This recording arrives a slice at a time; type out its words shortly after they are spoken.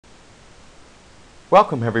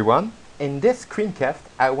Welcome everyone. In this screencast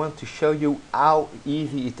I want to show you how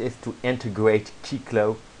easy it is to integrate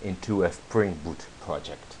Keycloak into a Spring Boot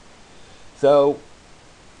project. So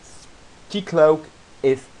Keycloak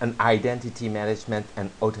is an identity management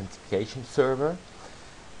and authentication server,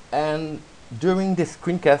 and during this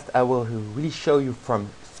screencast I will really show you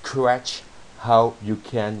from scratch how you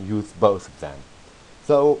can use both of them.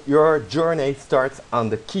 So your journey starts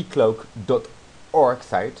on the keycloak.org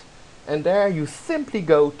site, and there you simply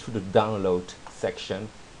go to the download section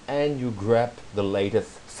and you grab the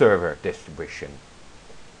latest server distribution.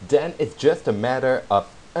 Then it's just a matter of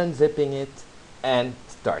unzipping it and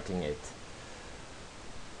starting it.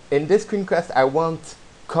 In this screencast I won't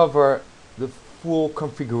cover the full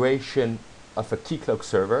configuration of a Keycloak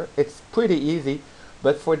server. It's pretty easy,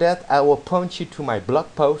 but for that I will point you to my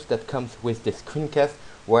blog post that comes with this screencast,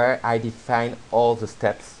 where I define all the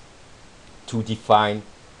steps to define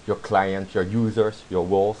your client, your users, your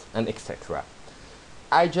roles, and etc.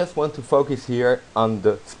 I just want to focus here on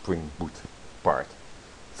the Spring Boot part.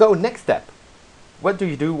 So next step, what do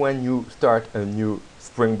you do when you start a new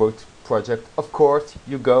Spring Boot project? Of course,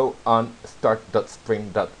 you go on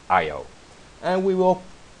start.spring.io, and we will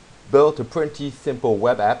build a pretty simple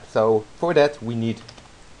web app. So for that we need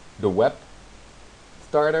the web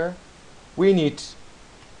starter, we need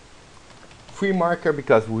FreeMarker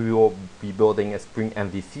because we will be building a Spring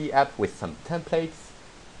MVC app with some templates,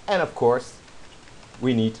 and of course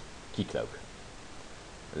we need Keycloak.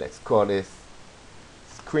 Let's call this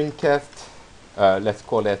screencast, let's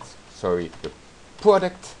call that, the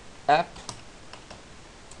product app,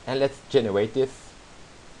 and let's generate this.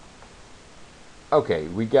 Okay,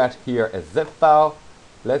 we got here a zip file.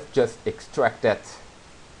 Let's just extract that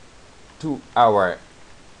to our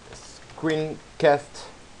screencast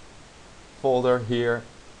folder here.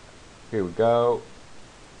 Here we go.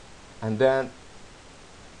 And then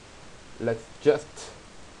let's just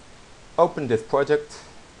open this project,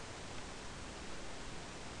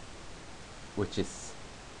 which is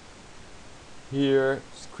here,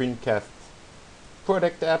 screencast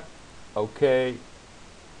product app. Okay,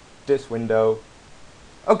 this window.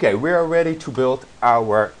 Okay, we are ready to build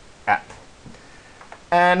our app.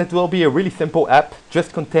 And it will be a really simple app,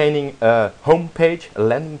 just containing a home page, a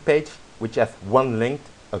landing page, which has one link,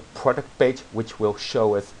 a product page, which will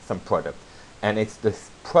show us some product. And it's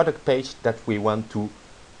this product page that we want to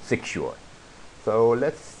secure. So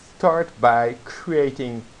let's start by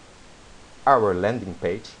creating our landing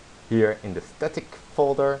page. Here in the static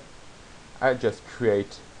folder, I just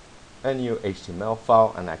create a new HTML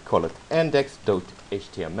file and I call it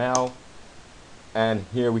index.html. And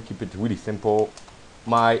here we keep it really simple.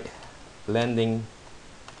 My landing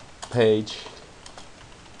page,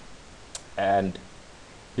 and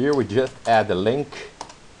here we just add a link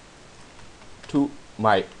to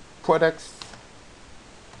my products.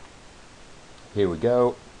 Here we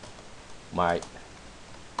go, my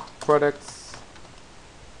products.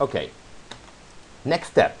 Okay, next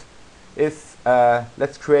step is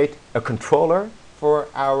let's create a controller for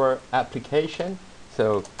our application.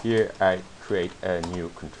 So here I create a new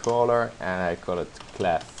controller and I call it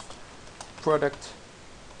class product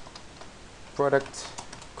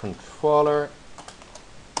controller.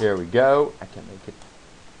 Here we go. I can make it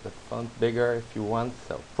the font bigger if you want.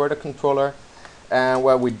 So product controller, and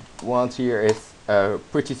what we want here is a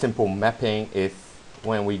pretty simple mapping. Is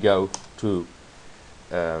when we go to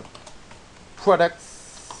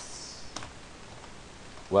products,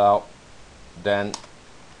 well then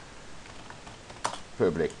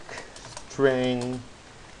public string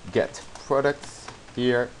get products.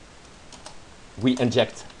 Here we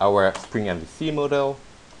inject our Spring MVC model,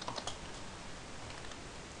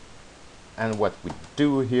 and what we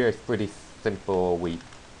do here is pretty simple. We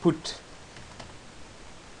put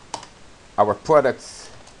our products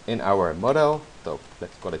in our model, so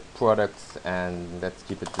let's call it products, and let's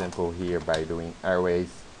keep it simple here by doing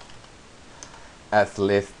arrays as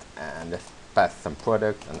list, and let's pass some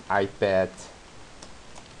products, an iPad,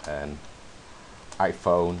 an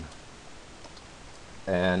iPhone,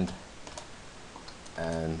 and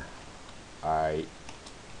an iPod.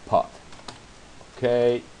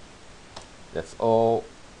 Okay, that's all.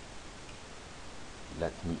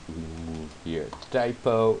 Let me remove here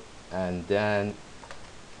typo, and then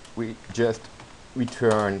we just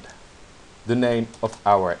returned the name of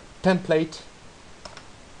our template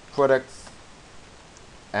products,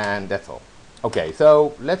 and that's all. Okay,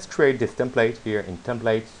 so let's create this template here in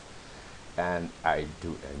templates, and I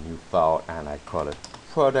do a new file and I call it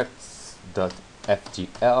products.ftl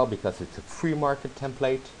because it's a FreeMarker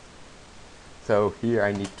template. So here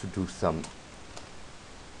I need to do some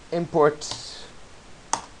import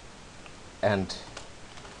and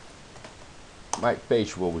my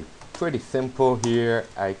page will be pretty simple here.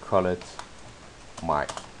 I call it my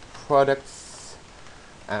products,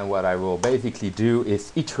 and what I will basically do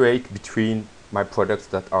is iterate between my products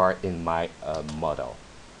that are in my model.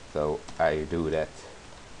 So I do that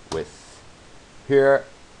with here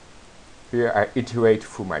I iterate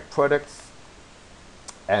through my products,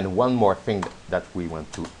 and one more thing that we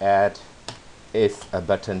want to add is a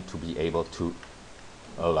button to be able to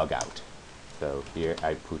log out. So here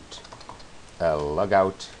I put a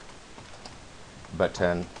logout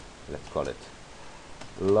button, let's call it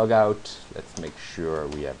logout. Let's make sure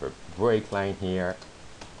we have a break line here.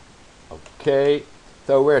 Okay,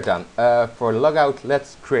 so we're done. For logout,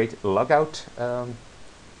 let's create a logout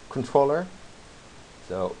controller.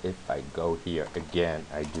 So if I go here again,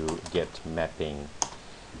 I do get mapping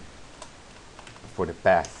for the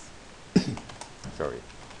path sorry,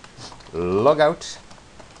 logout,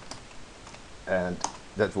 and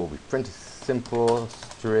that will be pretty simple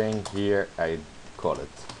string. Here I call it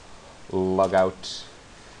logout,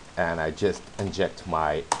 and I just inject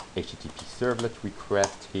my HTTP servlet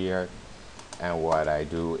request here, and what I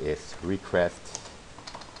do is request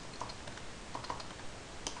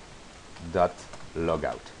dot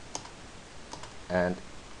logout, and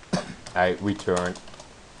I return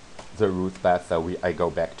the root path, so I go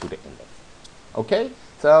back to the index. Okay,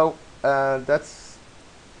 so that's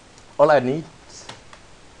all I need.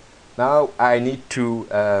 Now I need to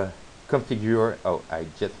configure, oh, I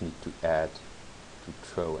just need to add, to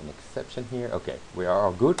throw an exception here. Okay, we are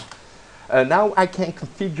all good. Now I can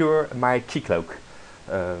configure my Keycloak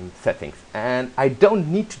settings, and I don't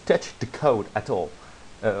need to touch the code at all.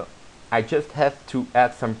 I just have to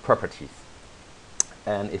add some properties.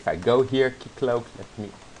 And if I go here, Keycloak, let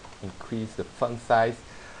me increase the font size.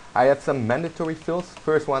 I have some mandatory fields.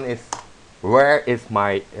 First one is, where is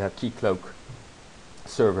my Keycloak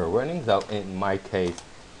server running? So in my case,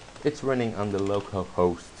 it's running on the local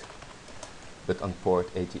host, but on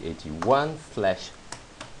port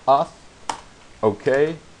 8081/auth.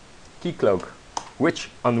 Okay, Keycloak,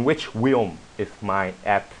 on which realm is my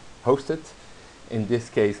app hosted? In this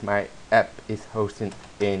case, my app is hosted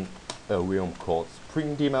in a realm called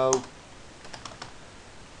Spring Demo.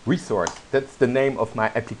 Resource, that's the name of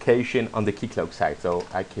my application on the Keycloak site, so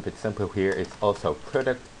I keep it simple here. It's also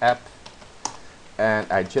product app,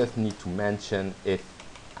 and I just need to mention if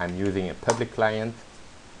I'm using a public client.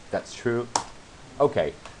 That's true.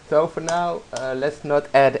 Okay, so for now, let's not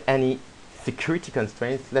add any security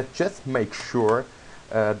constraints. Let's just make sure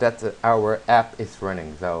that our app is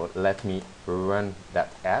running. So let me run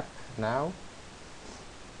that app now.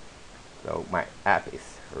 So my app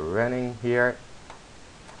is running here,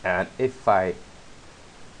 and if I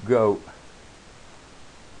go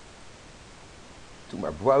to my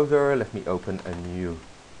browser, let me open a new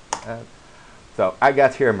app. So I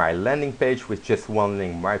got here my landing page with just one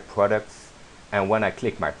link, my products, and when I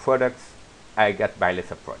click my products, I get my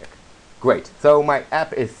list of products. Great, so my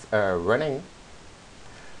app is running.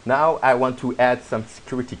 Now I want to add some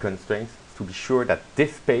security constraints to be sure that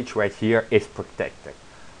this page right here is protected.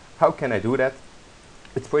 How can I do that?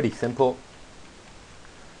 It's pretty simple.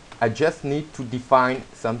 I just need to define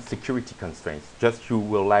some security constraints, just you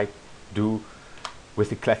will like do with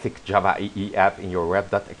the classic Java EE app in your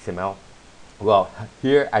web.xml. Well,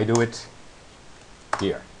 here I do it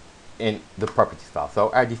here in the properties file.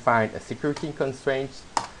 So I define a security constraint,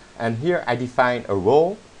 and here I define a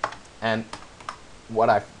role, and what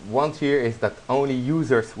I want here is that only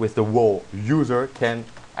users with the role user can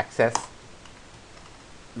access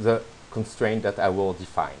the constraint that I will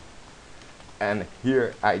define. And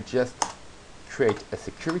here I just create a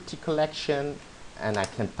security collection, and I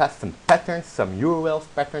can pass some patterns, some URL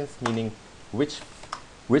patterns, meaning which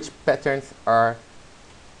patterns are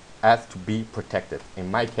asked to be protected. In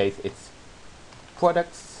my case, it's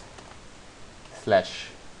products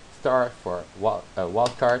 /star for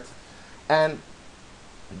wildcards, and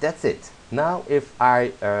that's it. Now if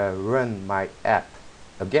I run my app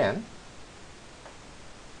again,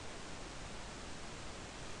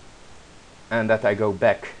 and that I go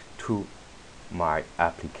back to my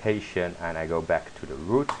application and I go back to the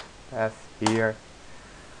root path here,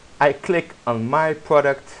 I click on my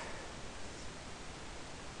product.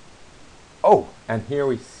 Oh, and here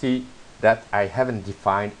we see that I haven't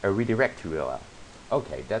defined a redirect URL.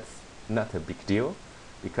 Okay, that's not a big deal,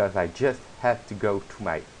 because I just have to go to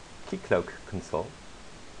my Keycloak console,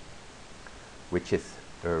 which is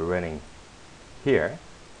running here,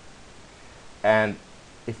 and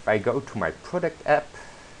if I go to my product app,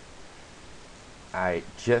 I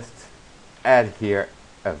just add here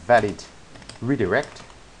a valid redirect,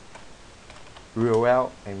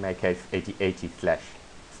 URL, in my case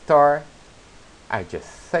 8080/star. I just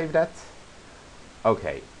save that.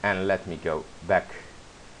 Okay, and let me go back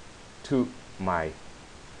to my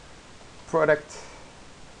product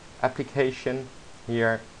application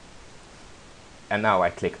here. And now I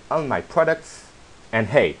click on my products. And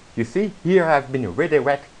hey, you see, here I've been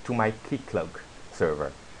redirected to my Keycloak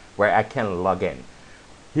server, where I can log in.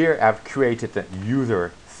 Here I've created a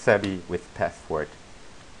user Sebi with password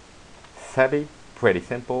Sebi, pretty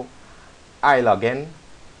simple. I log in,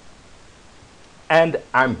 and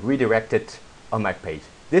I'm redirected on my page.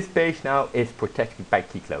 This page now is protected by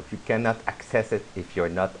Keycloak. You cannot access it if you're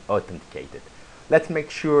not authenticated. Let's make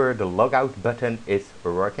sure the logout button is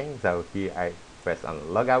working. So here I press on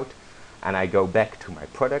logout, and I go back to my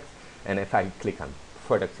product, and if I click on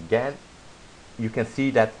products again, you can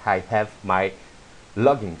see that I have my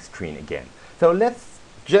logging screen again. So let's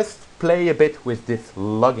just play a bit with this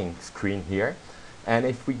logging screen here. And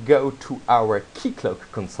if we go to our Keycloak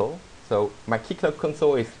console, so my Keycloak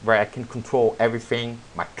console is where I can control everything,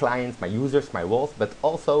 my clients, my users, my roles, but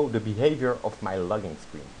also the behavior of my logging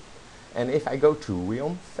screen. And if I go to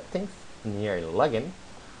Realm settings, near login,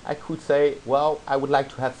 I could say, well, I would like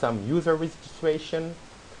to have some user registration.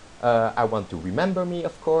 I want to remember me,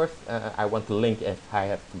 of course. I want to link if I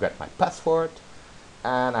have forgot my password.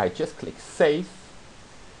 And I just click save.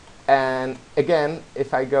 And again,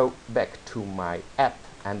 if I go back to my app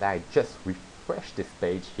and I just refresh this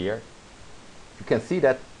page here, you can see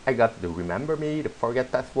that I got the remember me, the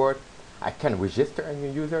forget password. I can register a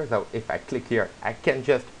new user. So if I click here, I can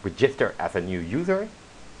just register as a new user.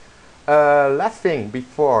 Last thing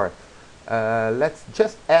before, let's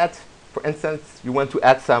just add, for instance, you want to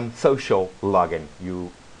add some social login.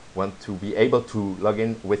 You want to be able to log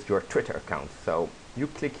in with your Twitter account. So you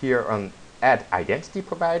click here on add identity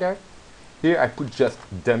provider. Here I put just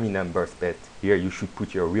dummy numbers, but here you should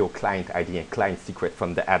put your real client ID and client secret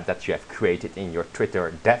from the app that you have created in your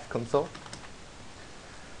Twitter dev console.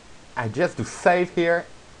 I just do save here.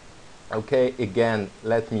 Okay, again,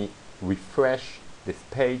 let me refresh this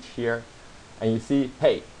page here, and you see,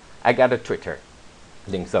 hey, I got a Twitter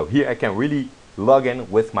link. So here I can really log in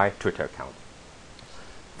with my Twitter account.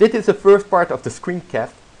 This is the first part of the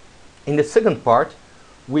screencast. In the second part,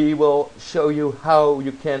 we will show you how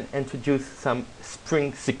you can introduce some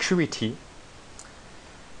Spring security.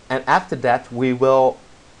 And after that, we will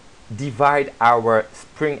divide our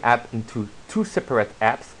Spring app into two separate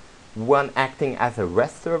apps, one acting as a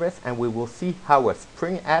REST service, and we will see how a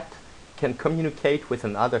Spring app can communicate with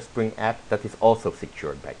another Spring app that is also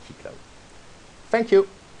secured by Keycloak. Thank you.